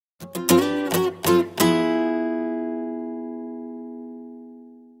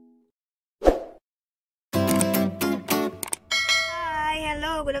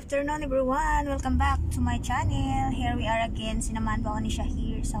good afternoon everyone. Welcome back to my channel. Here we are again. Sinamahan po ako ni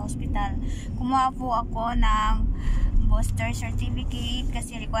Shahir sa hospital. Kumuha po ako ng booster certificate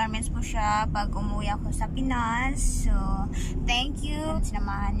kasi requirements po siya pag umuwi ako sa Pinas. So, thank you.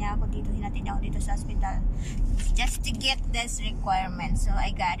 Sinamahan niya ako dito. Hinatid ako dito sa hospital just to get this requirement. So,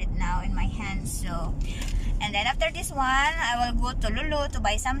 I got it now in my hands. So, and then after this one, I will go to Lulu to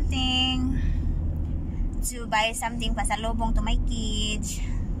buy something. Pasalubong to my kids.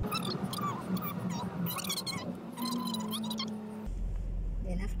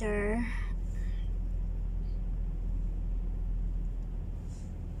 Then after,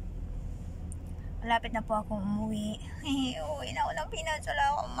 malapit na po akong umuwi. Uwi na ako ng Pinas. Wala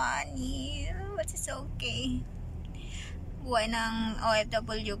akong money. But it's okay. Buhay ng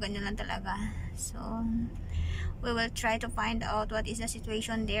OFW, ganyan lang talaga. So, we will try to find out what is the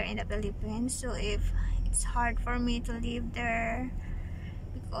situation there in the Philippines. So, if it's hard for me to live there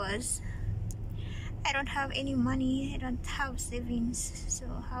because I don't have any money, I don't have savings. So,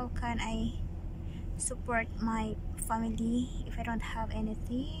 how can I support my family if I don't have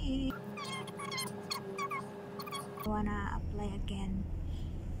anything? I wanna apply again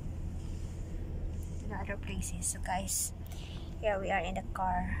to the other places. So guys, here we are in the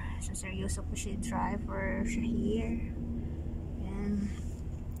car. So seryoso po siya driver siya here. And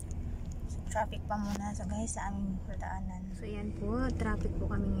so, traffic pa muna. So guys, sa aming pagdaanan. So yan po, traffic po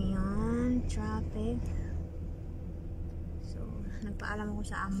kami ngayon. Traffic. So nagpaalam ako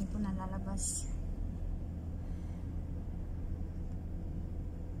sa amo ko na lalabas.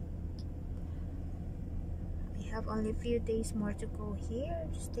 We have only few days more to go here,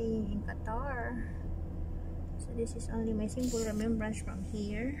 staying in Qatar. So this is only my simple remembrance from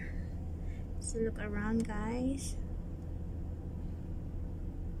here. So look around, guys.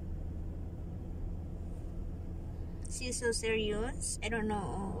 She's so serious. I don't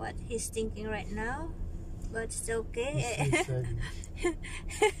know what he's thinking right now, but it's okay.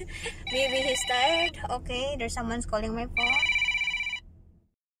 Maybe he's tired. Okay, there's someone's calling my phone.